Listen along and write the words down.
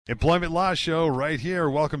Employment Law Show right here.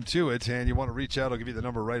 Welcome to it. And you want to reach out, I'll give you the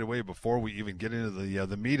number right away before we even get into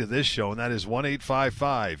the meat of this show, and that is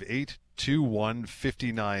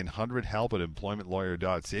 1-855-821-5900, help at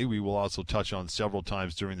employmentlawyer.ca. We will also touch on several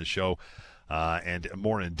times during the show and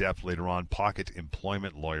more in depth later on,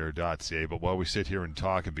 pocketemploymentlawyer.ca. But while we sit here and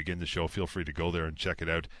talk and begin the show, feel free to go there and check it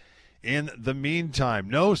out. In the meantime,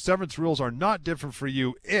 no, severance rules are not different for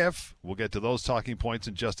you if, we'll get to those talking points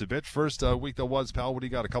in just a bit. First week that was, pal, what do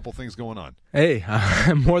you got? A couple things going on. Hey,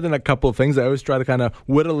 more than a couple of things. I always try to kind of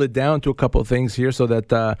whittle it down to a couple of things here so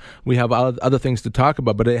that we have other things to talk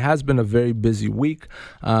about. But it has been a very busy week,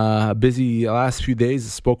 busy last few days. I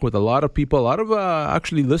spoke with a lot of people, a lot of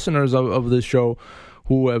actually listeners of this show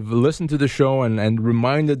who have listened to the show and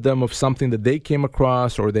reminded them of something that they came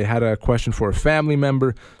across, or they had a question for a family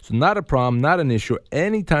member. So not a problem, not an issue.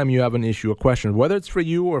 Anytime you have an issue, a question, whether it's for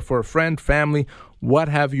you or for a friend, family, what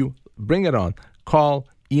have you, bring it on. Call,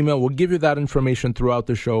 email. We'll give you that information throughout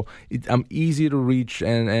the show. I'm easy to reach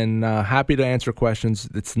and happy to answer questions.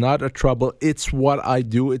 It's not a trouble. It's what I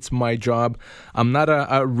do. It's my job. I'm not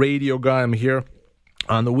a radio guy. I'm here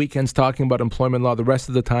on the weekends talking about employment law. The rest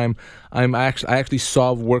of the time, I actually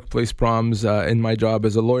solve workplace problems in my job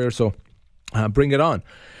as a lawyer, so bring it on.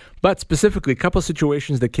 But specifically, a couple of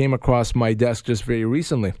situations that came across my desk just very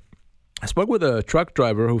recently. I spoke with a truck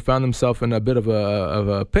driver who found himself in a bit of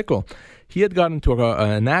a pickle. He had gotten into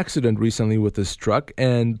an accident recently with his truck,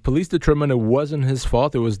 and police determined it wasn't his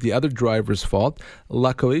fault. It was the other driver's fault,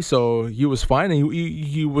 luckily. So he was fine, and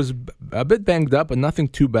he was a bit banged up, but nothing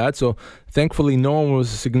too bad. So thankfully, no one was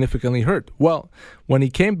significantly hurt. Well, when he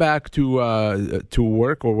came back to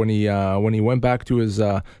work, or when he went back to his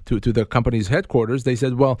to the company's headquarters, they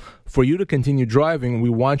said, "Well, for you to continue driving, we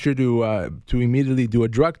want you to immediately do a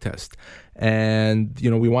drug test. And,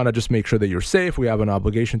 we want to just make sure that you're safe. We have an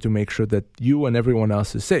obligation to make sure that you and everyone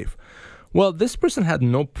else is safe." Well, this person had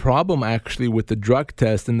no problem actually with the drug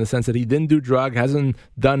test, in the sense that he didn't do drug, hasn't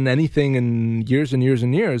done anything in years and years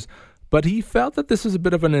and years. But he felt that this is a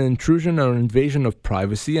bit of an intrusion or invasion of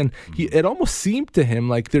privacy. And it almost seemed to him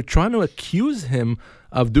like they're trying to accuse him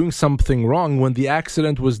of doing something wrong when the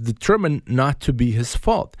accident was determined not to be his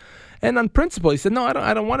fault. And on principle, he said, "No,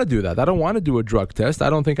 I don't want to do that. I don't want to do a drug test. I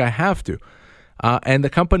don't think I have to." And the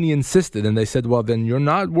company insisted, and they said, "Well, then you're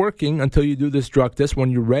not working until you do this drug test. When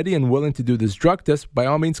you're ready and willing to do this drug test, by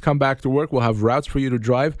all means, come back to work. We'll have routes for you to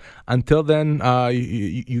drive. Until then,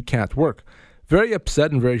 you can't work." Very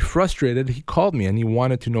upset and very frustrated, he called me and he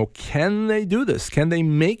wanted to know, can they do this? Can they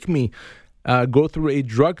make me go through a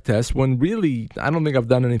drug test when really I don't think I've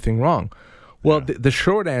done anything wrong? Well, the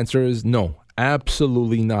short answer is no.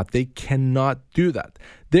 Absolutely not. They cannot do that.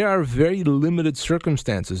 There are very limited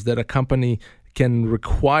circumstances that a company can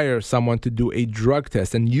require someone to do a drug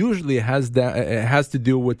test, and usually it has to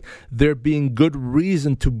do with there being good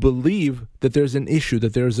reason to believe that there's an issue,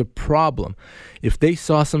 that there's a problem. If they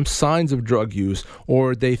saw some signs of drug use,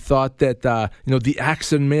 or they thought that the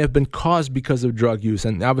accident may have been caused because of drug use,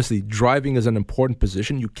 and obviously driving is an important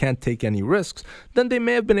position, you can't take any risks, then they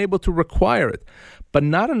may have been able to require it. But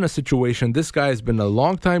not in a situation, this guy has been a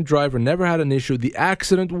long-time driver, never had an issue, the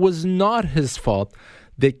accident was not his fault.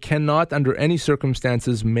 They cannot, under any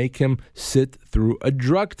circumstances, make him sit through a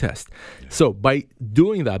drug test. So by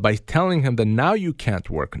doing that, by telling him that now you can't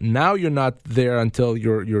work, now you're not there until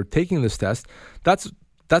you're taking this test, that's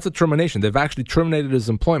a termination. They've actually terminated his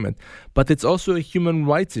employment. But it's also a human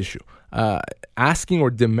rights issue. Asking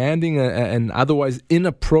or demanding an otherwise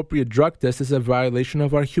inappropriate drug test is a violation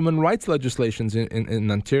of our human rights legislations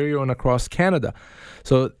in Ontario and across Canada.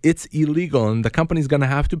 So it's illegal, and the company's going to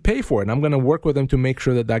have to pay for it. And I'm going to work with them to make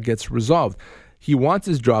sure that gets resolved. He wants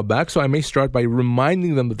his job back, so I may start by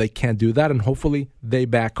reminding them that they can't do that, and hopefully they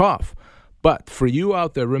back off. But for you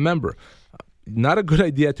out there, remember, not a good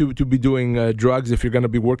idea to be doing drugs if you're going to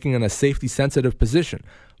be working in a safety-sensitive position.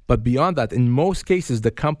 But beyond that, in most cases, the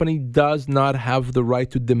company does not have the right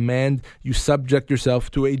to demand you subject yourself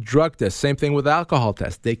to a drug test. Same thing with alcohol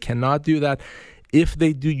tests. They cannot do that. If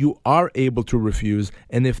they do, you are able to refuse.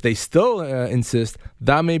 And if they still insist,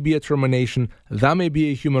 that may be a termination. That may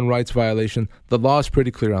be a human rights violation. The law is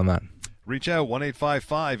pretty clear on that. Reach out,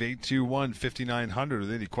 1-855-821-5900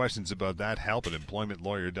 with any questions about that. Help at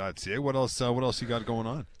employmentlawyer.ca. What else you got going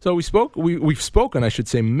on? So we've spoken, I should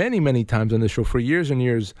say, many, many times on this show for years and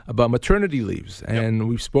years about maternity leaves. And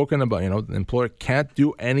we've spoken about, the employer can't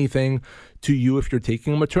do anything to you if you're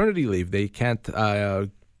taking a maternity leave. They can't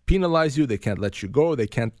penalize you. They can't let you go. They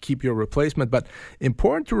can't keep your replacement. But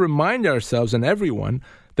important to remind ourselves and everyone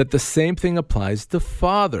that the same thing applies to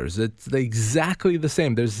fathers. It's exactly the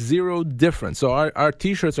same. There's zero difference. So our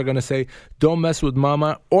T-shirts are going to say, don't mess with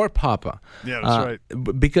mama or papa. Yeah, that's right.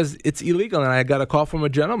 Because it's illegal. And I got a call from a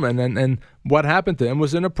gentleman, and what happened to him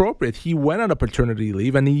was inappropriate. He went on a paternity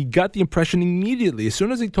leave, and he got the impression immediately, as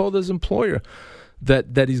soon as he told his employer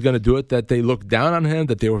that he's going to do it, that they looked down on him,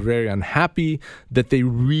 that they were very unhappy, that they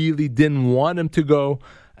really didn't want him to go.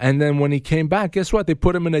 And then when he came back, guess what? They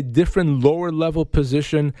put him in a different lower level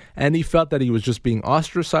position, and he felt that he was just being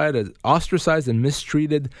ostracized and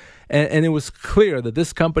mistreated. And it was clear that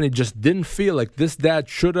this company just didn't feel like this dad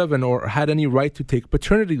should have or had any right to take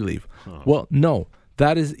paternity leave. Well, no,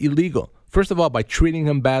 that is illegal. First of all, by treating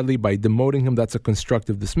him badly, by demoting him, that's a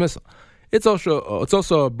constructive dismissal. It's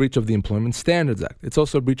also a breach of the Employment Standards Act. It's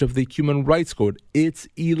also a breach of the Human Rights Code. It's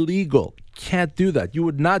illegal. Can't do that. You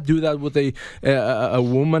would not do that with a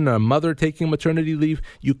woman, a mother taking maternity leave.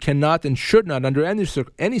 You cannot and should not, under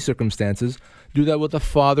any circumstances, do that with a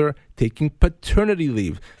father taking paternity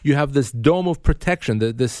leave. You have this dome of protection,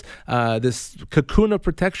 this cocoon of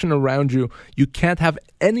protection around you. You can't have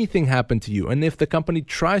anything happen to you. And if the company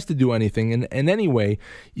tries to do anything in any way,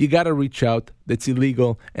 you got to reach out. It's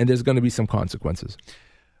illegal, and there's going to be some consequences.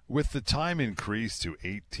 With the time increase to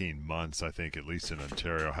 18 months, I think, at least in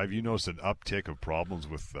Ontario, have you noticed an uptick of problems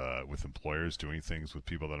with employers doing things with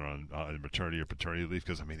people that are on maternity or paternity leave?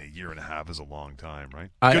 Because, I mean, a year and a half is a long time, right?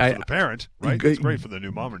 Good for the parent, right? It's great for the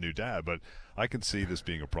new mom or new dad, but I can see this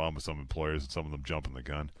being a problem with some employers and some of them jumping the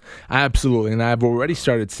gun. Absolutely, and I've already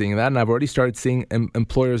started seeing that, and I've already started seeing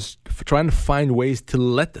employers trying to find ways to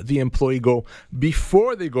let the employee go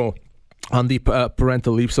before they go on the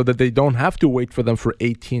parental leave, so that they don't have to wait for them for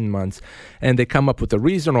 18 months. And they come up with a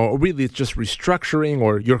reason, or really it's just restructuring,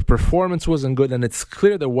 or your performance wasn't good. And it's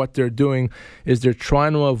clear that what they're doing is they're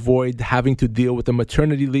trying to avoid having to deal with the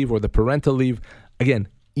maternity leave or the parental leave. Again,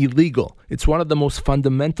 illegal. It's one of the most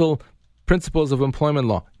fundamental principles of employment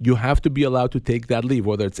law. You have to be allowed to take that leave,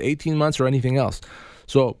 whether it's 18 months or anything else.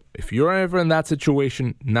 So if you're ever in that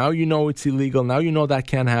situation, now you know it's illegal. Now you know that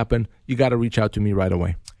can't happen. You got to reach out to me right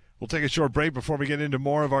away. We'll take a short break before we get into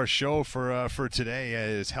more of our show for today.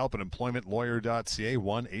 Is help at employmentlawyer.ca.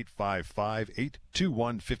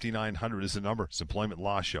 1-855-821-5900 is the number. It's Employment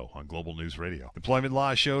Law Show on Global News Radio. Employment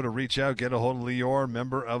Law Show, to reach out, get a hold of Lior,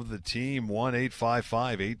 member of the team.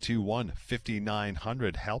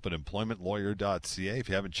 1-855-821-5900. Help at employmentlawyer.ca. If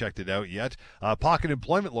you haven't checked it out yet,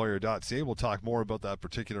 pocketemploymentlawyer.ca. We'll talk more about that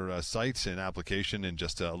particular site and application in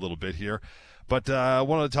just a little bit here. But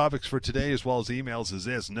one of the topics for today, as well as emails, is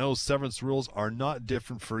this: no severance rules are not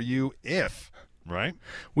different for you if, right?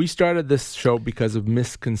 We started this show because of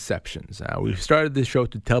misconceptions. We started this show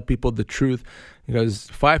to tell people the truth, because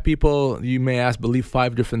 5 people, you may ask, believe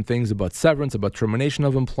 5 different things about severance, about termination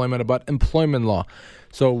of employment, about employment law.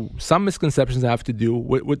 So some misconceptions have to do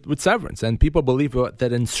with severance, and people believe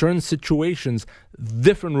that in certain situations,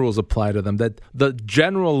 different rules apply to them, that the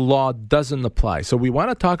general law doesn't apply. So we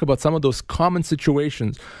want to talk about some of those common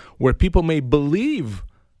situations where people may believe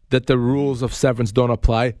that the rules of severance don't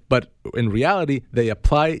apply, but in reality, they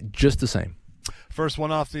apply just the same. First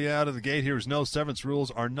one out of the gate here is: no severance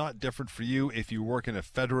rules are not different for you if you work in a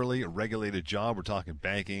federally regulated job. We're talking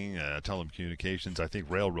banking, telecommunications, I think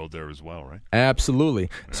railroad there as well, right? Absolutely.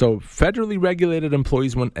 So federally regulated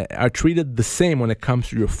employees are treated the same when it comes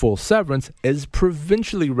to your full severance as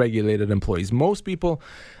provincially regulated employees. Most people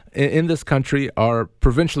in this country are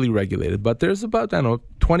provincially regulated, but there's about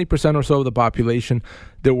 20% or so of the population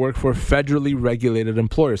that work for federally regulated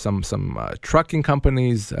employers. Some trucking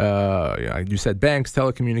companies, you said banks,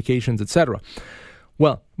 telecommunications, etc.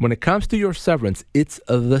 Well, when it comes to your severance, it's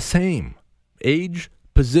the same. Age,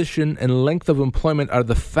 position, and length of employment are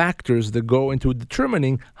the factors that go into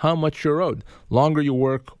determining how much you're owed. Longer you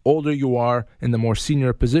work, older you are, in the more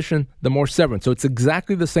senior position, the more severance. So it's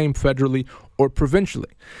exactly the same federally or provincially.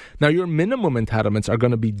 Now, your minimum entitlements are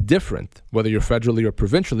going to be different, whether you're federally or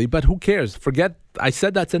provincially, but who cares? I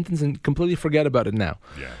said that sentence and completely forget about it now.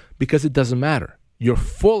 Yeah. Because it doesn't matter. Your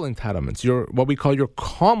full entitlements, what we call your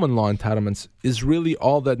common law entitlements, is really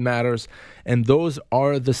all that matters, and those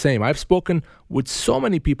are the same. I've spoken with so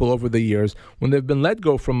many people over the years when they've been let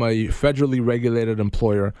go from a federally regulated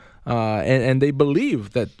employer, and they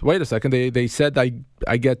believe that, wait a second, they said I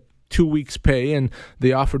get 2 weeks pay, and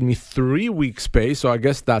they offered me 3 weeks pay, so I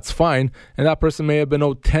guess that's fine, and that person may have been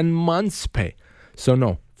owed 10 months pay. So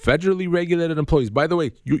no. Federally regulated employees. By the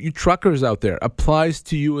way, you truckers out there, applies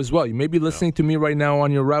to you as well. You may be listening to me right now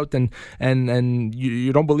on your route and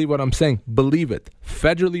you don't believe what I'm saying. Believe it.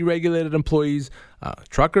 Federally regulated employees,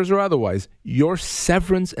 truckers or otherwise, your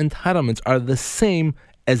severance entitlements are the same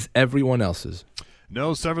as everyone else's.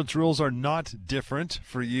 No, severance rules are not different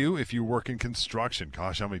for you if you work in construction.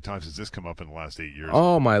 Gosh, how many times has this come up in the last 8 years?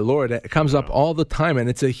 Oh, my Lord. It comes up all the time, and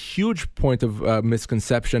it's a huge point of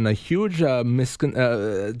misconception, a huge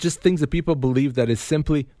just things that people believe that is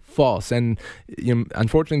simply false. And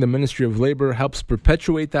unfortunately, the Ministry of Labor helps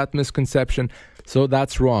perpetuate that misconception, so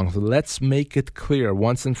that's wrong. So let's make it clear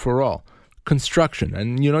once and for all. Construction,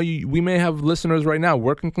 and we may have listeners right now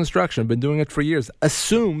work in construction, been doing it for years,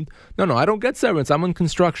 assumed, no, I don't get severance, I'm in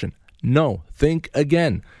construction. No, think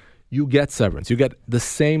again. You get severance. You get the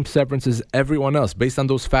same severance as everyone else based on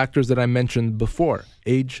those factors that I mentioned before: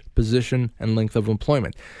 age, position, and length of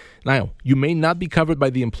employment. Now, you may not be covered by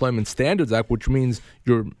the Employment Standards Act, which means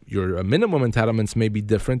your minimum entitlements may be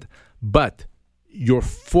different, but your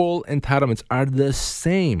full entitlements are the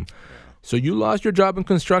same. So you lost your job in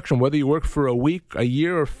construction, whether you work for a week, a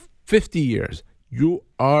year, or 50 years, you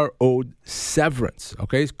are owed severance,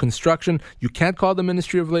 okay? Construction, you can't call the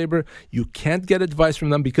Ministry of Labor. You can't get advice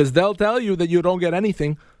from them because they'll tell you that you don't get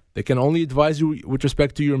anything. They can only advise you with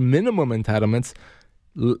respect to your minimum entitlements.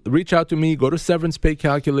 Reach out to me. Go to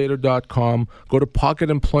severancepaycalculator.com. Go to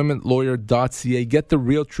pocketemploymentlawyer.ca. Get the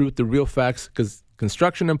real truth, the real facts, because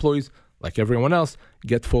construction employees, like everyone else,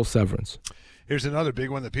 get full severance. Here's another big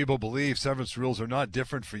one that people believe: severance rules are not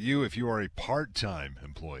different for you if you are a part-time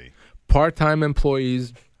employee. Part-time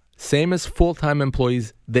employees, same as full-time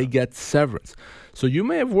employees, they get severance. So you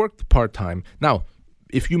may have worked part-time. Now,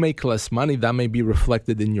 if you make less money, that may be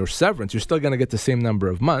reflected in your severance. You're still going to get the same number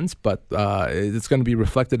of months, but it's going to be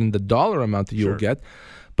reflected in the dollar amount that you'll get.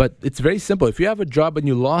 But it's very simple. If you have a job and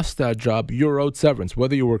you lost that job, you're owed severance.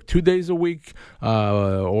 Whether you work 2 days a week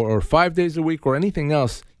or 5 days a week or anything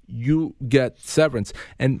else, you get severance.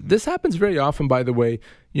 And this happens very often, by the way,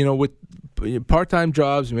 with part-time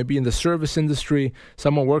jobs, maybe in the service industry.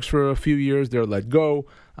 Someone works for a few years, they're let go.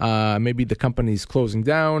 Maybe the company's closing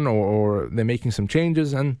down or they're making some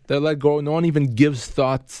changes and they're let go. No one even gives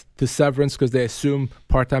thought to severance because they assume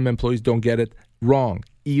part-time employees don't get it. Wrong.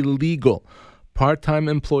 Illegal. Part-time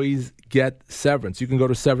employees get severance. You can go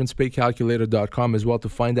to severancepaycalculator.com as well to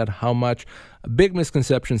find out how much. A big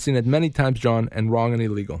misconception, seen it many times, John, and wrong and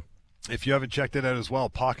illegal. If you haven't checked it out as well,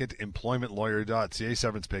 pocketemploymentlawyer.ca.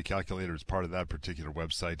 Severance Pay Calculator is part of that particular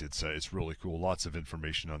website. It's really cool. Lots of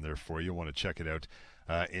information on there for you. You want to check it out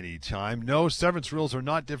anytime. No, severance rules are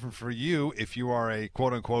not different for you if you are a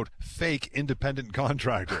quote-unquote fake independent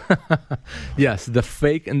contractor. Yes, the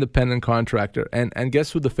fake independent contractor. And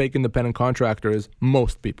guess who the fake independent contractor is?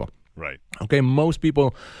 Most people. Right. Okay, most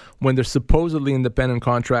people, when they're supposedly independent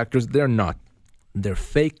contractors, they're not. They're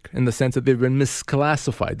fake in the sense that they've been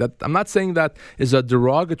misclassified. I'm not saying that is a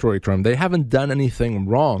derogatory term. They haven't done anything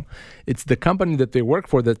wrong. It's the company that they work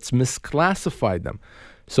for that's misclassified them.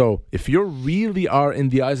 So if you really are, in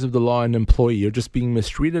the eyes of the law, an employee, you're just being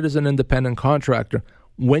mistreated as an independent contractor,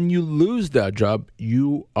 when you lose that job,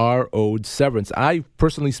 you are owed severance. I've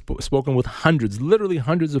personally spoken with literally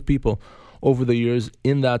hundreds of people over the years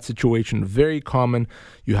in that situation. Very common.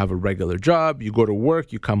 You have a regular job, you go to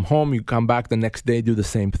work, you come home, you come back the next day, do the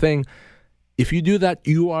same thing. If you do that,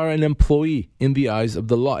 you are an employee in the eyes of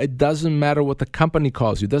the law. It doesn't matter what the company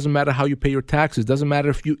calls you. It doesn't matter how you pay your taxes. It doesn't matter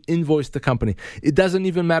if you invoice the company. It doesn't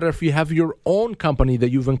even matter if you have your own company that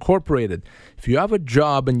you've incorporated. If you have a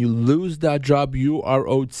job and you lose that job, you are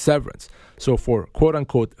owed severance. So for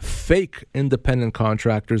quote-unquote fake independent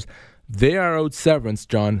contractors, they are owed severance,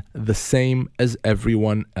 John, the same as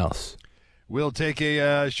everyone else. We'll take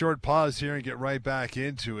a short pause here and get right back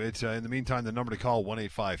into it. In the meantime, the number to call,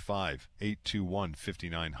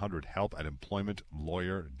 1-855-821-5900, help at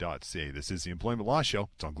employmentlawyer.ca. This is the Employment Law Show.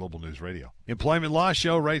 It's on Global News Radio. Employment Law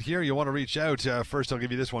Show right here. You want to reach out. First, I'll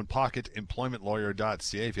give you this one,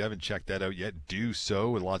 pocketemploymentlawyer.ca. If you haven't checked that out yet, do so,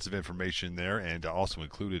 with lots of information there, and also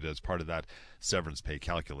included as part of that severance pay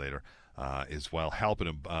calculator. As well. Help at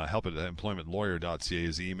employmentlawyer.ca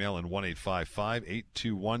is the email, and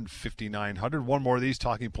 1-855-821-5900. One more of these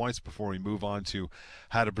talking points before we move on to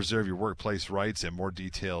how to preserve your workplace rights and more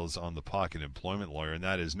details on the Pocket Employment Lawyer, and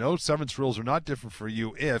that is no severance rules are not different for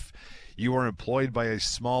you if you are employed by a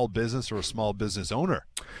small business or a small business owner.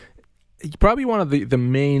 Probably one of the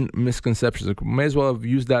main misconceptions. We may as well have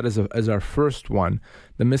used that as our first one.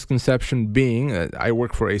 The misconception being, I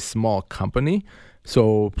work for a small company,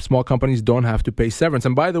 so small companies don't have to pay severance.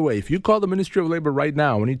 And by the way, if you call the Ministry of Labor right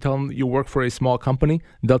now and you tell them you work for a small company,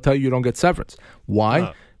 they'll tell you don't get severance.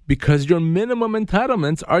 Why? Because your minimum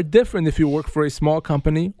entitlements are different if you work for a small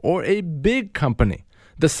company or a big company.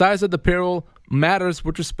 The size of the payroll matters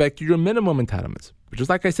with respect to your minimum entitlements. Which is,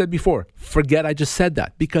 like I said before, forget I just said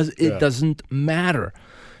that, because it doesn't matter.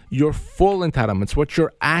 your full entitlements, what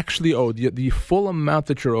you're actually owed, the full amount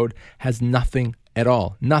that you're owed has nothing at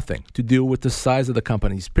all, nothing to do with the size of the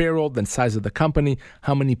company's payroll, the size of the company,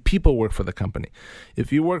 how many people work for the company.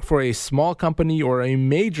 If you work for a small company or a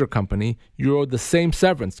major company, you're owed the same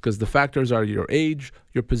severance because the factors are your age,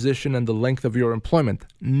 your position, and the length of your employment,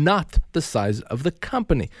 not the size of the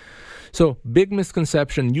company. So, big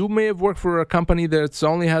misconception. You may have worked for a company that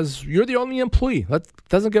you're the only employee. That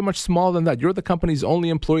doesn't get much smaller than that. You're the company's only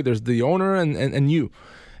employee. There's the owner and you.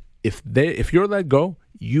 If you're let go,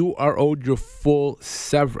 you are owed your full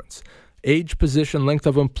severance. Age, position, length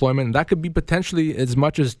of employment, that could be potentially as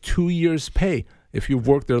much as 2 years' pay if you've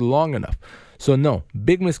worked there long enough. So no,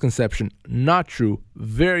 big misconception, not true,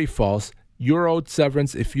 very false. You're owed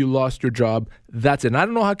severance if you lost your job. That's it. And I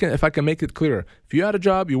don't know if I can make it clearer. If you had a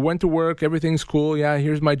job, you went to work, everything's cool, yeah,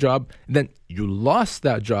 here's my job, then you lost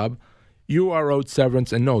that job, you are owed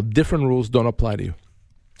severance, and no, different rules don't apply to you.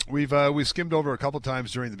 We've skimmed over a couple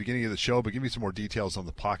times during the beginning of the show, but give me some more details on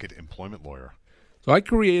the Pocket Employment Lawyer. So I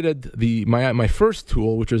created my first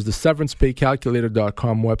tool, which is the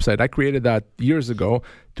severancepaycalculator.com website. I created that years ago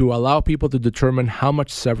to allow people to determine how much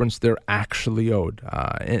severance they're actually owed.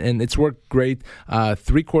 And it's worked great.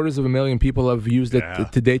 750,000 people have used it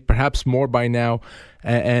to date, perhaps more by now.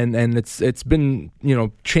 And it's been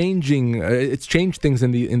changing. It's changed things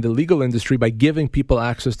in the legal industry by giving people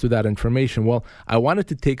access to that information. Well, I wanted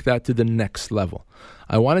to take that to the next level.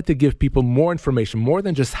 I wanted to give people more information, more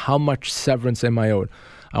than just how much severance am I owed.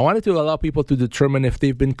 I wanted to allow people to determine if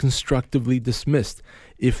they've been constructively dismissed,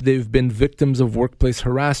 if they've been victims of workplace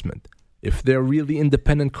harassment, if they're really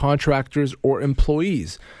independent contractors or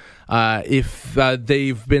employees, if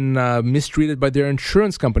they've been mistreated by their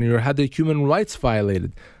insurance company or had their human rights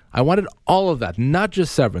violated. I wanted all of that, not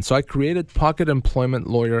just severance. So I created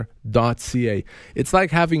pocketemploymentlawyer.ca. It's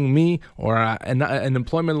like having me or an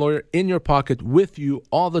employment lawyer in your pocket with you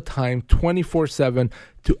all the time, 24/7,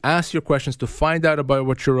 to ask your questions, to find out about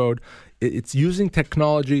what you're owed. It's using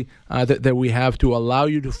technology that we have to allow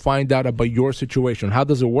you to find out about your situation. How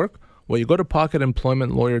does it work? Well, you go to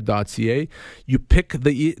pocketemploymentlawyer.ca, you pick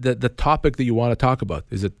the topic that you want to talk about.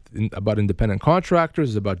 Is it about independent contractors?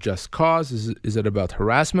 Is it about just cause? Is it about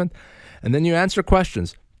harassment? And then you answer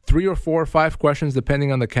questions, 3 or 4 or 5 questions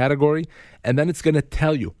depending on the category, and then it's going to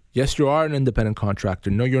tell you, yes, you are an independent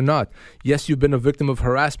contractor. No, you're not. Yes, you've been a victim of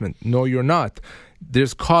harassment. No, you're not.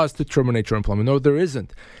 There's cause to terminate your employment. No, there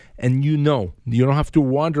isn't. And you don't have to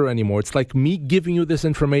wonder anymore. It's like me giving you this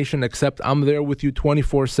information, except I'm there with you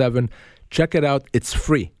 24/7. Check it out. It's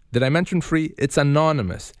free. Did I mention free? It's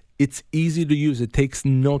anonymous. It's easy to use. It takes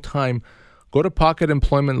no time. Go to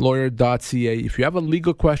pocketemploymentlawyer.ca. If you have a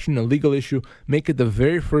legal question, a legal issue, make it the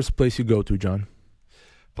very first place you go to, John.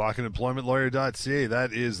 pocketemploymentlawyer.ca.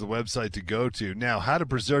 That is the website to go to. Now, how to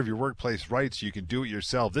preserve your workplace rights. You can do it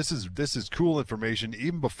yourself. This is cool information.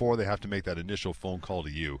 Even before they have to make that initial phone call to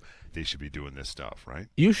you, they should be doing this stuff, right?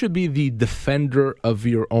 You should be the defender of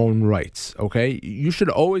your own rights, okay? You should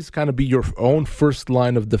always kind of be your own first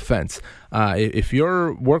line of defense. If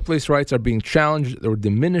your workplace rights are being challenged or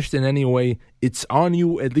diminished in any way, it's on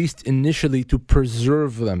you, at least initially, to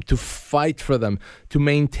preserve them, to fight for them, to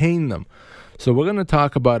maintain them. So we're going to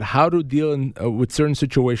talk about how to deal with certain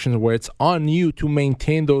situations where it's on you to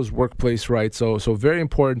maintain those workplace rights. So very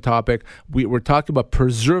important topic. We're talking about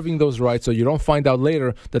preserving those rights so you don't find out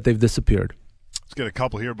later that they've disappeared. Let's get a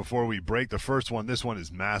couple here before we break. The first one, this one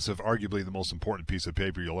is massive, arguably the most important piece of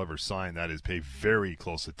paper you'll ever sign. That is, pay very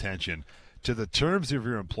close attention to the terms of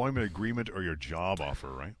your employment agreement or your job offer,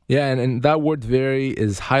 right? Yeah, and that word "very"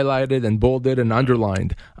 is highlighted and bolded and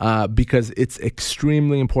underlined because it's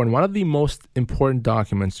extremely important. One of the most important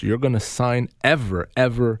documents you're going to sign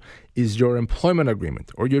ever is your employment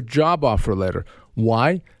agreement or your job offer letter.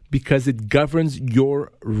 Why? Because it governs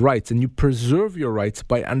your rights, and you preserve your rights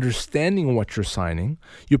by understanding what you're signing.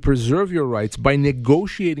 You preserve your rights by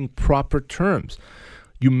negotiating proper terms.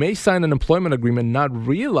 You may sign an employment agreement not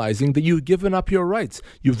realizing that you've given up your rights.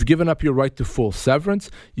 You've given up your right to full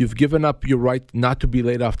severance. You've given up your right not to be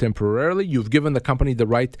laid off temporarily. You've given the company the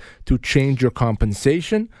right to change your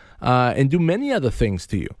compensation and do many other things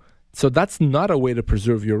to you. So that's not a way to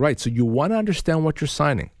preserve your rights. So you want to understand what you're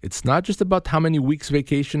signing. It's not just about how many weeks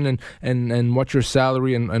vacation and what your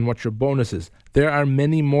salary and what your bonus is. There are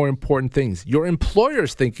many more important things. Your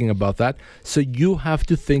employer's thinking about that, so you have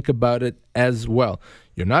to think about it as well.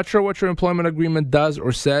 You're not sure what your employment agreement does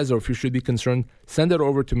or says, or if you should be concerned, send it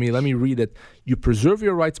over to me. Let me read it. You preserve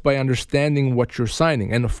your rights by understanding what you're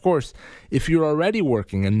signing. And of course, if you're already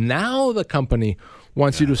working and now the company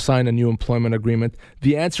wants you to sign a new employment agreement,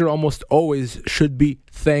 the answer almost always should be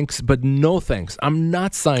thanks, but no thanks. I'm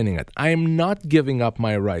not signing it. I am not giving up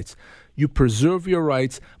my rights. You preserve your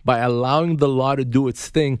rights by allowing the law to do its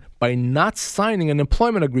thing by not signing an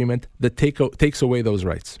employment agreement that takes away those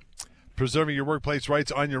rights. Preserving your workplace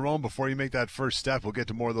rights on your own before you make that first step. We'll get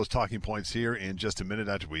to more of those talking points here in just a minute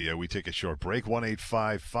after we take a short break.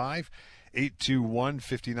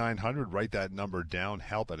 1-855-821-5900. Write that number down.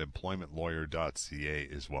 Help at employmentlawyer.ca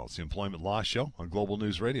as well. It's the Employment Law Show on Global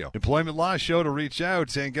News Radio. Employment Law Show to reach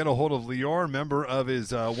out and get a hold of Lior, member of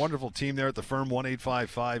his wonderful team there at the firm.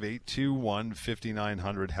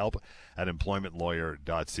 1-855-821-5900. Help at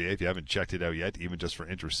employmentlawyer.ca. If you haven't checked it out yet, even just for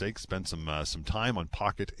interest's sake, spend some time on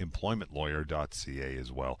pocketemploymentlawyer.ca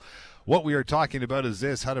as well. What we are talking about is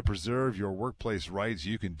this: how to preserve your workplace rights.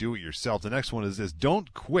 You can do it yourself. The next one is this: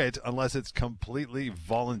 don't quit unless it's completely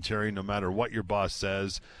voluntary, no matter what your boss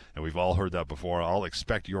says. And we've all heard that before. I'll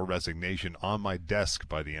expect your resignation on my desk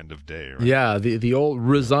by the end of day. Right? Yeah, the old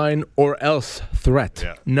resign or else threat.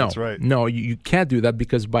 Yeah, no, that's right. No, you can't do that,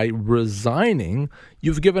 because by resigning,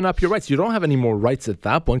 you've given up your rights. You don't have any more rights at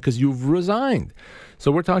that point because you've resigned.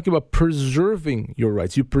 So we're talking about preserving your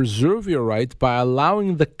rights. You preserve your rights by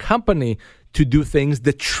allowing the company to do things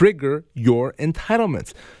that trigger your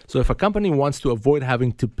entitlements. So if a company wants to avoid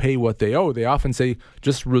having to pay what they owe, they often say,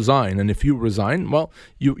 just resign. And if you resign, well,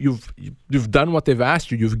 you've done what they've asked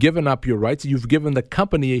you. You've given up your rights. You've given the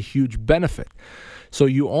company a huge benefit. So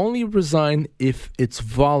you only resign if it's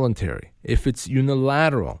voluntary, if it's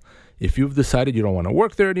unilateral. If you've decided you don't want to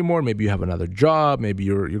work there anymore, maybe you have another job, maybe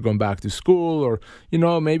you're going back to school, or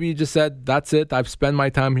maybe you just said, that's it, I've spent my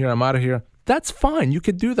time here, I'm out of here. That's fine. You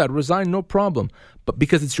could do that. Resign, no problem. But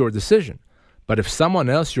because it's your decision. But if someone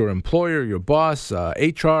else, your employer, your boss,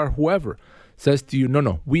 HR, whoever, says to you,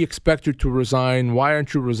 no, we expect you to resign. Why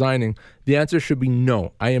aren't you resigning? The answer should be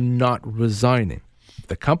no, I am not resigning. If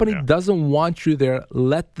the company doesn't want you there,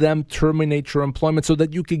 let them terminate your employment so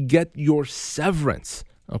that you could get your severance.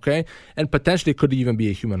 Okay? And potentially it could even be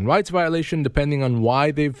a human rights violation depending on why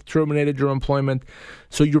they've terminated your employment.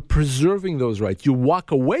 So you're preserving those rights. You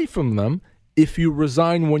walk away from them if you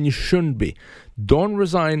resign when you shouldn't be. Don't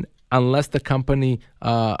resign unless the company,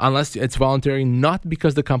 unless it's voluntary, not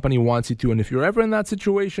because the company wants you to. And if you're ever in that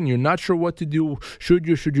situation, you're not sure what to do, should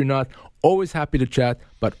you not, always happy to chat,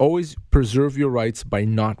 but always preserve your rights by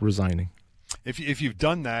not resigning. If you've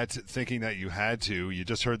done that thinking that you had to, you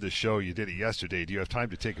just heard the show, you did it yesterday, do you have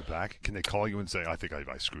time to take it back? Can they call you and say, I think I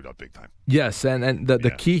screwed up big time? Yes, and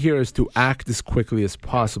the key here is to act as quickly as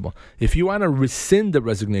possible. If you want to rescind the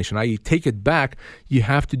resignation, i.e. take it back, you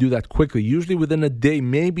have to do that quickly, usually within a day,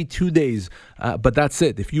 maybe 2 days, but that's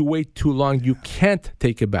it. If you wait too long, you can't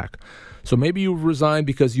take it back. So maybe you resigned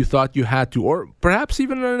because you thought you had to, or perhaps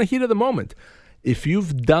even in the heat of the moment. If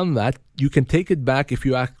you've done that, you can take it back if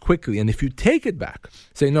you act quickly. And if you take it back,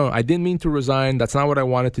 say, no, I didn't mean to resign. That's not what I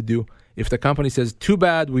wanted to do. If the company says, too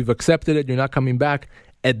bad, we've accepted it, you're not coming back,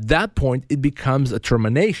 at that point, it becomes a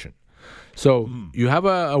termination. So you have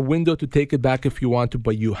a window to take it back if you want to,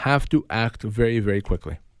 but you have to act very, very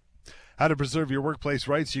quickly. How to preserve your workplace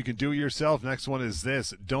rights. You can do it yourself. Next one is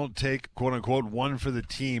this: don't take, quote unquote, one for the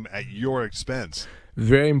team at your expense.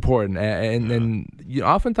 Very important. And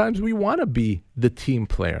oftentimes we want to be the team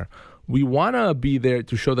player. We want to be there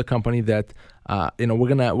to show the company that we're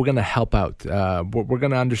gonna help out. We're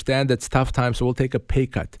gonna understand that it's tough times, so we'll take a pay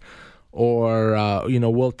cut, or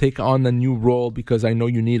we'll take on a new role because I know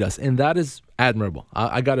you need us, and that is admirable.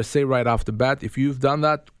 I got to say right off the bat, if you've done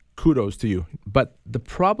that, kudos to you. But the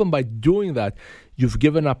problem by doing that, you've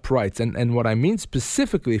given up rights. And what I mean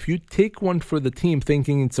specifically, if you take one for the team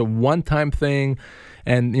thinking it's a one-time thing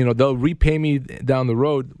and they'll repay me down the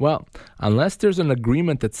road, well, unless there's an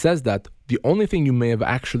agreement that says that, the only thing you may have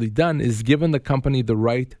actually done is given the company the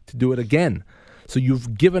right to do it again. So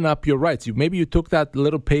you've given up your rights. Maybe you took that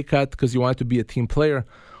little pay cut because you wanted to be a team player,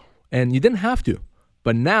 and you didn't have to.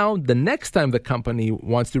 But now, the next time the company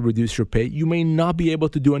wants to reduce your pay, you may not be able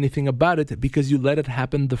to do anything about it because you let it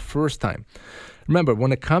happen the first time. Remember,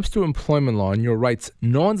 when it comes to employment law and your rights,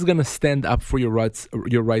 no one's going to stand up for your rights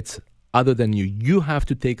other than you. You have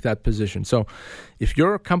to take that position. So if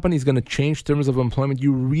your company is going to change terms of employment,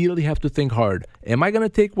 you really have to think hard. Am I going to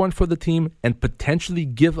take one for the team and potentially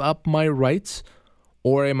give up my rights?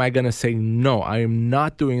 Or am I going to say, no, I am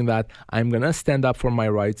not doing that. I'm going to stand up for my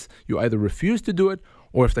rights. You either refuse to do it,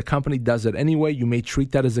 or if the company does it anyway, you may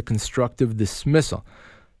treat that as a constructive dismissal.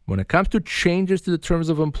 When it comes to changes to the terms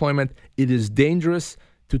of employment, it is dangerous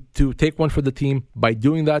to take one for the team. By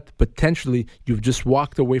doing that, potentially, you've just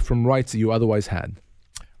walked away from rights that you otherwise had.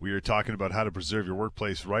 We are talking about how to preserve your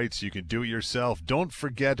workplace rights. You can do it yourself. Don't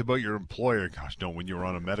forget about your employer. Gosh, don't when you're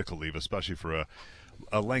on a medical leave, especially for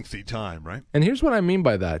a lengthy time, right? And here's what I mean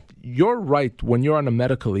by that. Your right when you're on a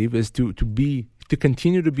medical leave is to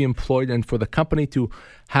continue to be employed and for the company to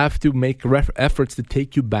have to make efforts to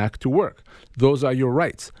take you back to work. Those are your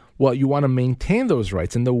rights. Well, you want to maintain those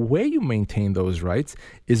rights. And the way you maintain those rights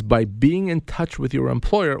is by being in touch with your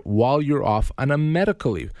employer while you're off on a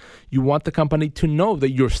medical leave. You want the company to know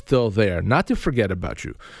that you're still there, not to forget about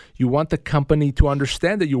you. You want the company to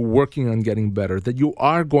understand that you're working on getting better, that you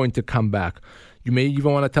are going to come back. You may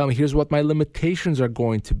even want to tell them, here's what my limitations are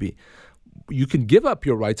going to be. You can give up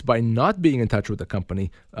your rights by not being in touch with the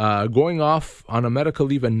company, going off on a medical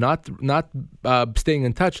leave and not staying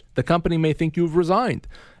in touch. The company may think you've resigned.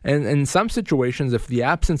 And in some situations, if the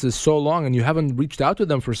absence is so long and you haven't reached out to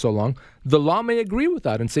them for so long, the law may agree with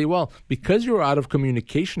that and say, well, because you're out of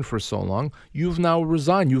communication for so long, you've now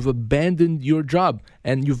resigned, you've abandoned your job,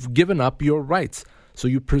 and you've given up your rights. So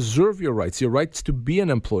you preserve your rights to be an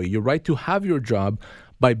employee, your right to have your job,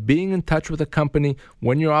 by being in touch with a company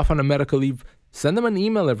when you're off on a medical leave. Send them an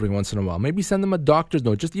email every once in a while. Maybe send them a doctor's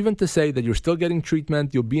note, just even to say that you're still getting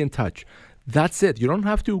treatment, you'll be in touch. That's it. You don't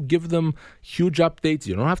have to give them huge updates.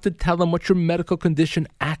 You don't have to tell them what your medical condition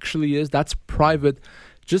actually is. That's private.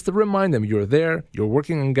 Just to remind them you're there, you're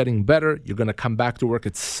working on getting better, you're going to come back to work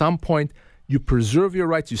at some point. You preserve your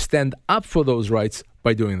rights. You stand up for those rights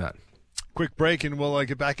by doing that. Quick break, and we'll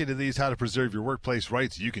get back into these, how to preserve your workplace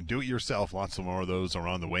rights. You can do it yourself. Lots of more of those are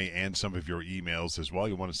on the way, and some of your emails as well.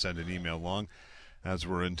 You want to send an email along as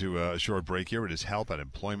we're into a short break here. It is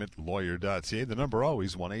help@employmentlawyer.ca. The number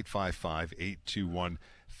always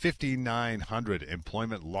 1-855-821-5900.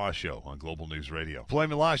 Employment Law Show on Global News Radio.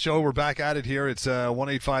 Employment Law Show, we're back at it here. It's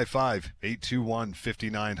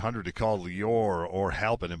 1-855-821-5900 to call Lior or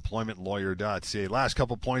help@employmentlawyer.ca. Last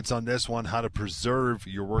couple points on this one, how to preserve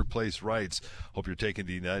your workplace rights. Hope you're taking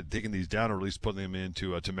these down, or at least putting them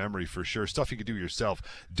into to memory for sure. Stuff you can do yourself.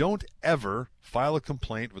 Don't ever file a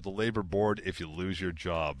complaint with the labor board if you lose your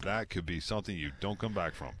job. That could be something you don't come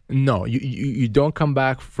back from. No, you don't come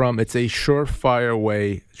back from. It's a surefire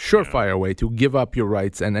way to give up your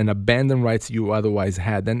rights and abandon rights you otherwise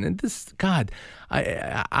had. And this, God,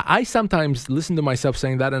 I sometimes listen to myself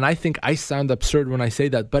saying that, and I think I sound absurd when I say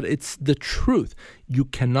that, but it's the truth. You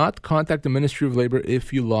cannot contact the Ministry of Labor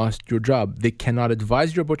if you lost your job. They cannot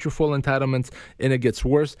advise you about your full entitlements, and it gets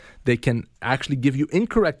worse. They can actually give you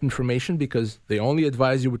incorrect information because they only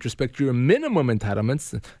advise you with respect to your minimum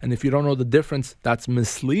entitlements, and if you don't know the difference, that's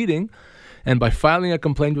misleading. And by filing a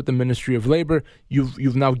complaint with the Ministry of Labor,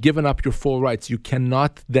 you've now given up your full rights. You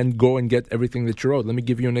cannot then go and get everything that you're owed. Let me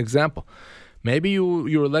give you an example. Maybe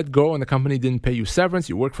you were let go and the company didn't pay you severance.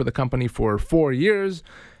 You worked for the company for 4 years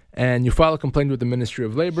and you file a complaint with the Ministry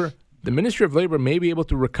of Labor. The Ministry of Labor may be able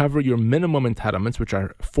to recover your minimum entitlements, which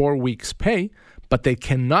are 4 weeks' pay, but they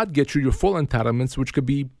cannot get you your full entitlements, which could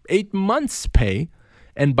be 8 months' pay.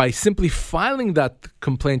 And by simply filing that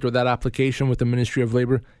complaint or that application with the Ministry of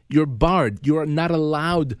Labor, you're barred. You are not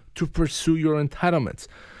allowed to pursue your entitlements.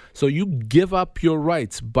 So you give up your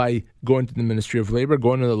rights by going to the Ministry of Labor,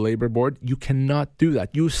 going to the Labor Board. You cannot do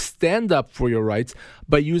that. You stand up for your rights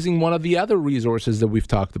by using one of the other resources that we've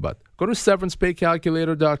talked about. Go to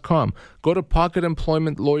severancepaycalculator.com. Go to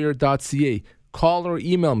pocketemploymentlawyer.ca. Call or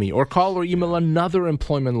email me, or call or email another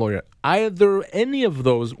employment lawyer. Any of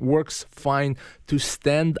those works fine to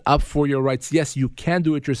stand up for your rights. Yes, you can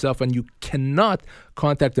do it yourself, and you cannot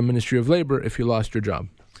contact the Ministry of Labor if you lost your job.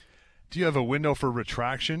 Do you have a window for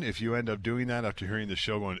retraction if you end up doing that after hearing the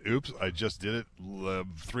show going, oops, I just did it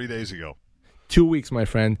 3 days ago? 2 weeks, my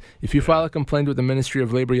friend. If you file a complaint with the Ministry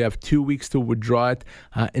of Labor, you have 2 weeks to withdraw it.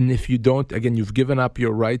 And if you don't, again, you've given up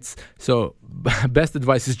your rights. So best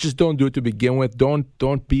advice is just don't do it to begin with.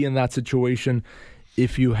 Don't be in that situation.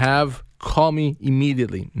 If you have, call me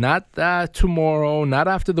immediately. Not tomorrow, not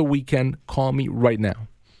after the weekend. Call me right now.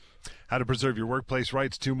 How to preserve your workplace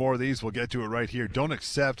rights. 2 more of these. We'll get to it right here. Don't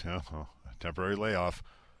accept a temporary layoff.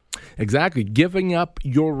 Exactly. Giving up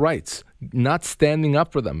your rights, not standing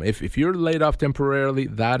up for them. If you're laid off temporarily,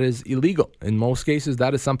 that is illegal. In most cases,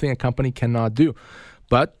 that is something a company cannot do.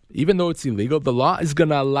 But even though it's illegal, the law is going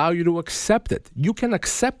to allow you to accept it. You can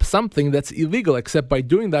accept something that's illegal, except by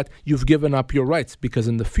doing that, you've given up your rights. Because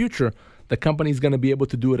in the future, the company is going to be able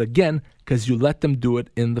to do it again because you let them do it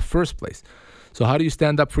in the first place. So how do you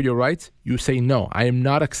stand up for your rights? You say, no, I am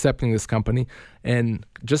not accepting this company. And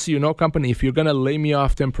just so you know, company, if you're going to lay me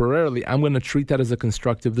off temporarily, I'm going to treat that as a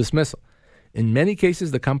constructive dismissal. In many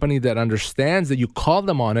cases, the company that understands that you call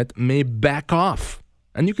them on it may back off.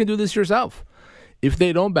 And you can do this yourself. If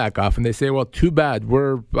they don't back off and they say, well, too bad,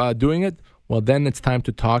 we're doing it, well, then it's time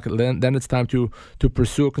to talk. Then it's time to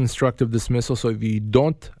pursue a constructive dismissal so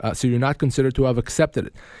you're not considered to have accepted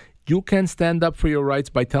it. You can stand up for your rights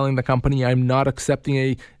by telling the company, I'm not accepting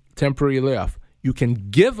a temporary layoff. You can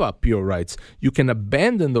give up your rights. You can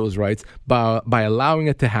abandon those rights by allowing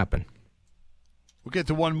it to happen. We'll get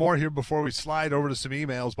to one more here before we slide over to some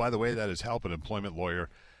emails. By the way, that is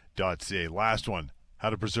help@employmentlawyer.ca. Last one. How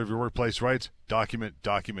to preserve your workplace rights. Document.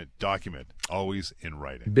 Always in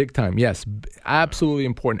writing. Big time, yes. Absolutely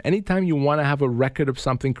important. Anytime you want to have a record of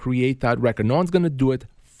something, create that record. No one's going to do it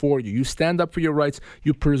for you. You stand up for your rights.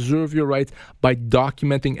 You preserve your rights by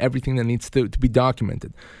documenting everything that needs to be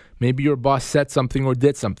documented. Maybe your boss said something or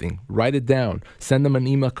did something. Write it down. Send them an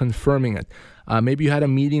email confirming it. Maybe you had a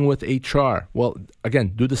meeting with HR. Well,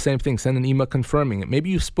 again, do the same thing. Send an email confirming it. Maybe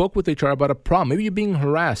you spoke with HR about a problem. Maybe you're being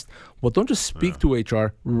harassed. Well, don't just speak to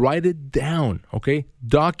HR. Write it down, okay?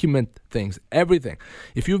 Document things, everything.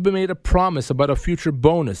 If you've been made a promise about a future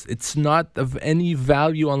bonus, it's not of any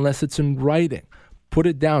value unless it's in writing. Put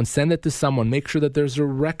it down. Send it to someone. Make sure that there's a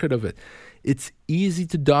record of it. It's easy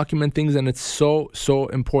to document things, and it's so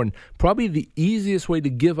important. Probably the easiest way to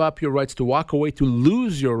give up your rights, to walk away, to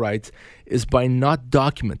lose your rights, is by not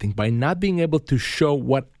documenting, by not being able to show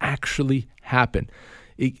what actually happened.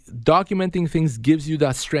 Documenting things gives you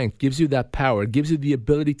that strength, gives you that power, gives you the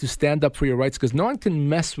ability to stand up for your rights, because no one can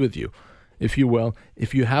mess with you, if you will,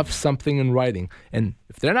 if you have something in writing. And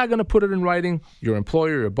if they're not going to put it in writing, your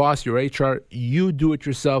employer, your boss, your HR, you do it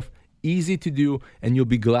yourself. Easy to do, and you'll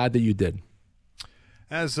be glad that you did.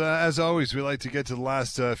 As always, we like to get to the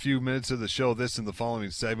last few minutes of the show, this and the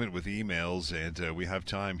following segment with emails, and we have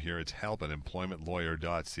time here. It's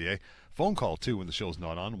help@employmentlawyer.ca. Phone call, too, when the show's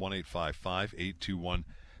not on,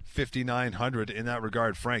 1-855-821-5900. In that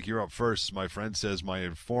regard, Frank, you're up first. My friend says my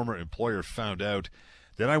former employer found out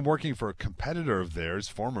that I'm working for a competitor of theirs,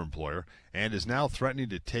 former employer, and is now threatening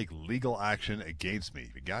to take legal action against me.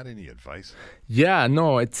 You got any advice? Yeah,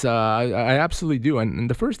 no, it's I absolutely do. And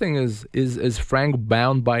the first thing is Frank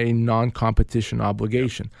bound by a non-competition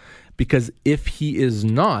obligation? Because if he is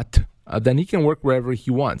not, then he can work wherever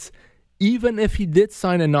he wants. Even if he did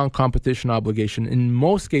sign a non-competition obligation, in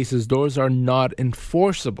most cases, those are not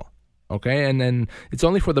enforceable. Okay, and then it's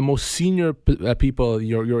only for the most senior people,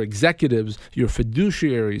 your executives, your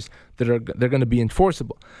fiduciaries, they're going to be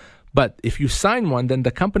enforceable. But if you sign one, then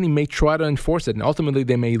the company may try to enforce it, and ultimately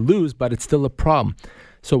they may lose, but it's still a problem.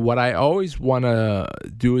 So what I always want to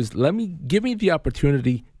do is give me the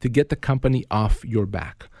opportunity to get the company off your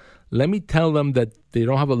back. Let me tell them that they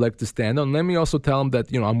don't have a leg to stand on. Let me also tell them that,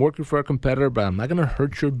 I'm working for a competitor, but I'm not going to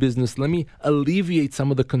hurt your business. Let me alleviate some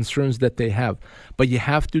of the concerns that they have. But you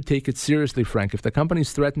have to take it seriously, Frank. If the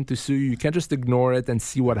company's threatened to sue you, you can't just ignore it and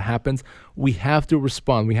see what happens. We have to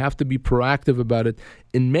respond. We have to be proactive about it.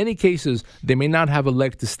 In many cases, they may not have a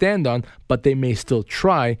leg to stand on, but they may still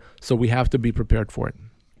try. So we have to be prepared for it.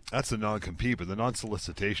 That's the non-compete, but the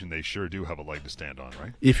non-solicitation, they sure do have a leg to stand on,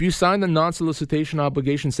 right? If you sign the non-solicitation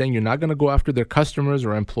obligation saying you're not going to go after their customers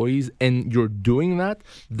or employees and you're doing that,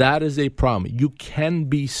 that is a problem. You can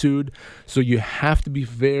be sued, so you have to be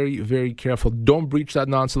very, very careful. Don't breach that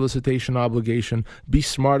non-solicitation obligation. Be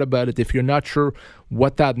smart about it. If you're not sure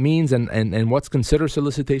what that means and what's considered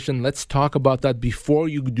solicitation, let's talk about that before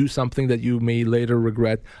you do something that you may later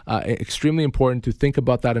regret. Extremely important to think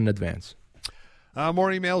about that in advance.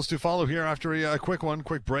 More emails to follow here after a quick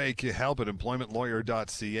break.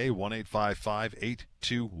 Help@employmentlawyer.ca,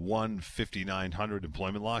 1-855-821-5900.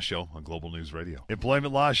 Employment Law Show on Global News Radio.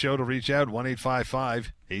 Employment Law Show to reach out,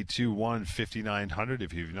 1-855-821-5900.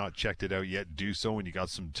 If you've not checked it out yet, do so when you got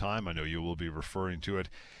some time. I know you will be referring to it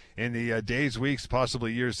in the days, weeks,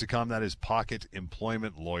 possibly years to come. That is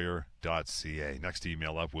pocketemploymentlawyer.ca. Next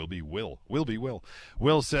email up will be Will.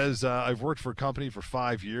 Will says, I've worked for a company for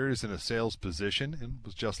 5 years in a sales position and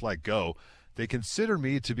was just let go. They consider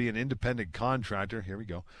me to be an independent contractor. Here we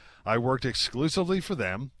go. I worked exclusively for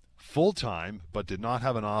them, full-time, but did not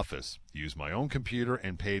have an office. Used my own computer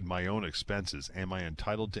and paid my own expenses. Am I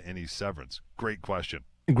entitled to any severance? Great question.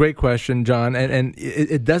 Great question, John. And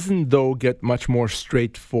it doesn't, though, get much more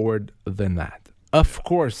straightforward than that. Of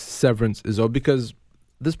course, severance is owed because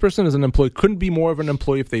this person is an employee, couldn't be more of an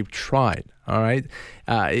employee if they've tried. All right.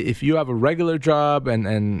 If you have a regular job and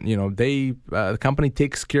the company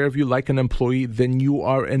takes care of you like an employee, then you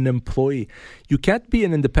are an employee. You can't be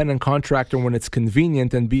an independent contractor when it's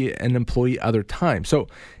convenient and be an employee other times. So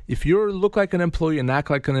if you look like an employee and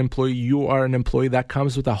act like an employee, you are an employee. That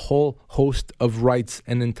comes with a whole host of rights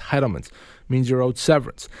and entitlements. Means you're owed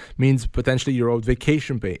severance. Means potentially you're owed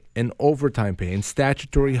vacation pay and overtime pay and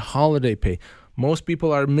statutory holiday pay. Most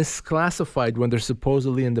people are misclassified when they're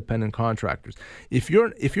supposedly independent contractors. If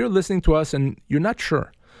you're listening to us and you're not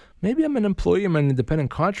sure, maybe I'm an employee, I'm an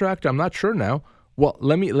independent contractor, I'm not sure now. Well,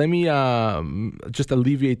 let me just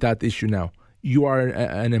alleviate that issue now. You are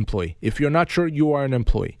an employee. If you're not sure, you are an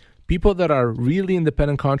employee. People that are really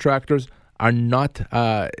independent contractors are not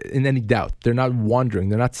in any doubt. They're not wondering.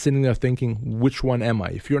 They're not sitting there thinking, which one am I?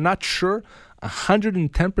 If you're not sure,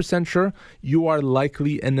 110% sure, you are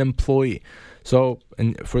likely an employee. So,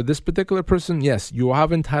 and for this particular person, yes, you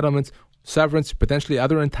have entitlements, severance, potentially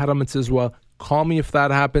other entitlements as well. Call me if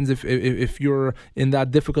that happens, if you're in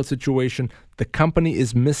that difficult situation. The company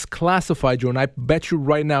is misclassified you, and I bet you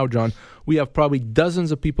right now, John, we have probably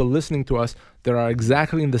dozens of people listening to us that are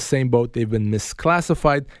exactly in the same boat. They've been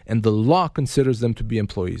misclassified, and the law considers them to be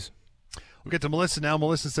employees. We'll get to Melissa now.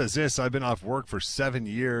 Melissa says this: I've been off work for 7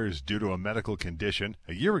 years due to a medical condition.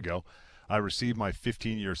 A year ago, I received my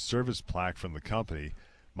 15-year service plaque from the company.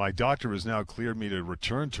 My doctor has now cleared me to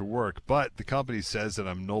return to work, but the company says that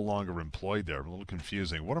I'm no longer employed there. A little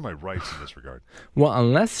confusing. What are my rights in this regard? Well,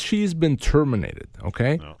 unless she's been terminated,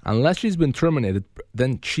 okay? No. Unless she's been terminated,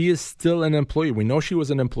 then she is still an employee. We know she was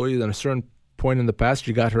an employee at a certain point in the past.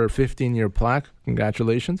 She got her 15-year plaque.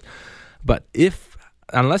 Congratulations. But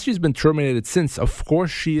unless she's been terminated since, of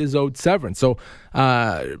course she is owed severance. So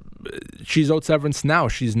she's owed severance now.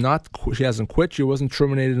 She hasn't quit. She wasn't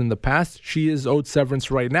terminated in the past. She is owed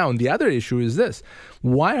severance right now. And the other issue is this: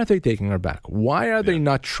 why are they taking her back? Why are they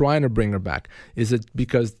not trying to bring her back? Is it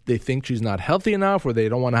because they think she's not healthy enough, or they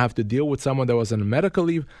don't want to have to deal with someone that was on a medical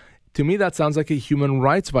leave? To me, that sounds like a human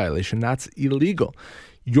rights violation. That's illegal.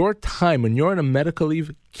 Your time when you're on a medical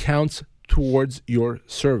leave counts towards your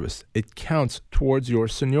service. It counts towards your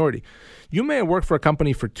seniority. You may have worked for a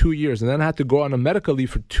company for 2 years and then had to go on a medical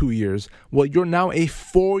leave for 2 years. Well, you're now a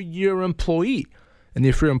 4-year employee. And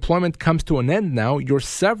if your employment comes to an end now, your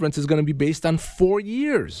severance is going to be based on 4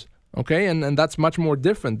 years. Okay, and that's much more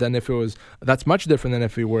different than if it was. That's much different than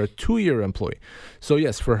if you were a 2-year employee. So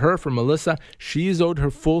yes, for Melissa, she's owed her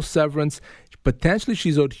full severance. Potentially,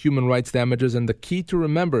 she's owed human rights damages. And the key to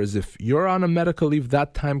remember is if you're on a medical leave,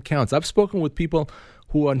 that time counts. I've spoken with people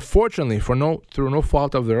who, unfortunately, through no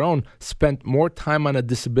fault of their own, spent more time on a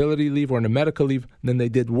disability leave or on a medical leave than they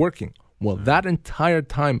did working. Well, that entire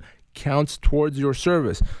time counts towards your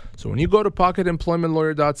service. So when you go to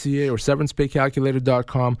pocketemploymentlawyer.ca or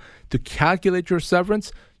severancepaycalculator.com to calculate your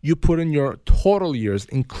severance, you put in your total years,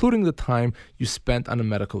 including the time you spent on a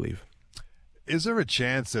medical leave. Is there a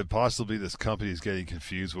chance that possibly this company is getting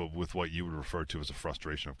confused with what you would refer to as a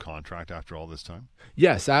frustration of contract after all this time?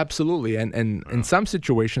 Yes, absolutely. And in some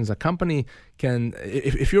situations, a company can,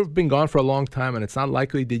 if you've been gone for a long time and it's not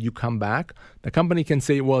likely that you come back, the company can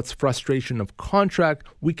say, well, it's frustration of contract.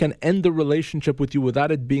 We can end the relationship with you without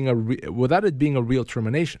it being a real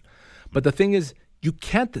termination. But the thing is, you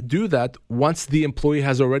can't do that once the employee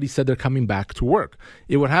has already said they're coming back to work.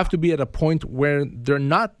 It would have to be at a point where they're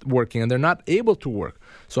not working and they're not able to work.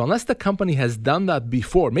 So unless the company has done that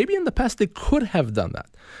before, maybe in the past they could have done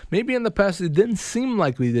that. Maybe in the past it didn't seem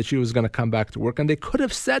likely that she was going to come back to work and they could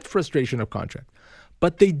have said frustration of contract.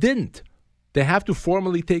 But they didn't. They have to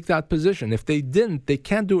formally take that position. If they didn't, they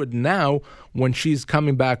can't do it now when she's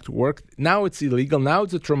coming back to work. Now it's illegal. Now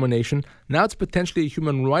it's a termination. Now it's potentially a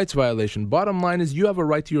human rights violation. Bottom line is you have a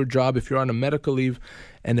right to your job if you're on a medical leave.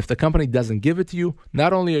 And if the company doesn't give it to you,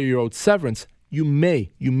 not only are you owed severance, you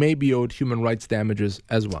may be owed human rights damages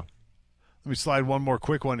as well. Let me slide one more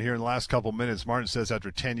quick one here in the last couple minutes. Martin says,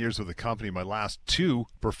 after 10 years with the company, my last 2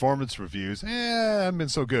 performance reviews haven't been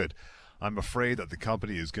so good. I'm afraid that the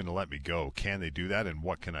company is going to let me go. Can they do that, and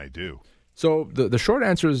what can I do? So the short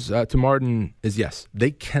answer is, to Martin is yes.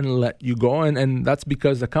 They can let you go, and that's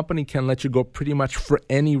because the company can let you go pretty much for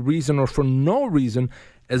any reason or for no reason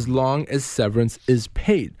as long as severance is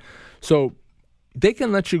paid. So they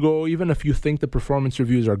can let you go even if you think the performance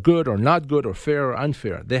reviews are good or not good or fair or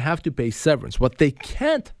unfair. They have to pay severance. What they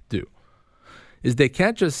can't do is they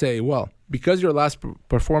can't just say, well, because your last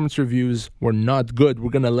performance reviews were not good, we're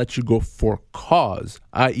going to let you go for cause,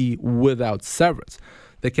 i.e. without severance.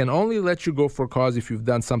 They can only let you go for cause if you've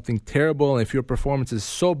done something terrible and if your performance is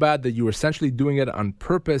so bad that you're essentially doing it on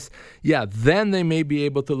purpose. Yeah, then they may be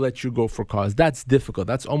able to let you go for cause. That's difficult.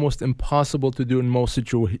 That's almost impossible to do in most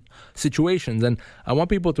situations. And I want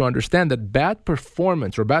people to understand that bad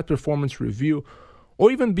performance or bad performance review or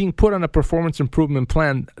even being put on a performance improvement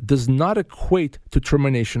plan does not equate to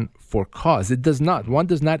termination for cause. It does not. One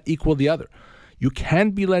does not equal the other. You can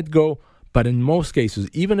be let go, but in most cases,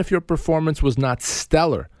 even if your performance was not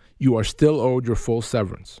stellar, you are still owed your full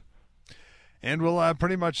severance. And we'll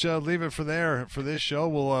pretty much leave it for there for this show.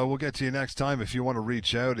 We'll get to you next time. If you want to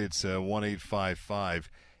reach out, it's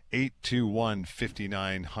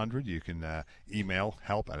 1-855-821-5900. You can email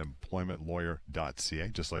help@employmentlawyer.ca,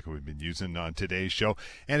 just like we've been using on today's show.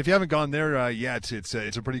 And if you haven't gone there yet, it's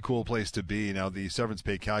a pretty cool place to be. Now, the severance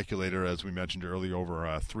pay calculator, as we mentioned earlier, over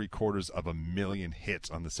 750,000 hits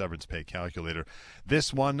on the severance pay calculator.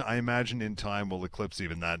 This one, I imagine, in time will eclipse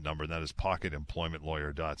even that number. That is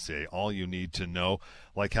pocketemploymentlawyer.ca. All you need to know,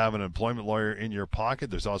 like having an employment lawyer in your pocket,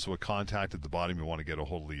 there's also a contact at the bottom. You want to get a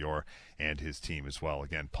hold of Lior and his team as well.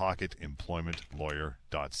 Again,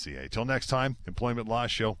 pocketemploymentlawyer.ca. Till next time, Employment Law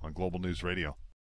Show on Global News Radio.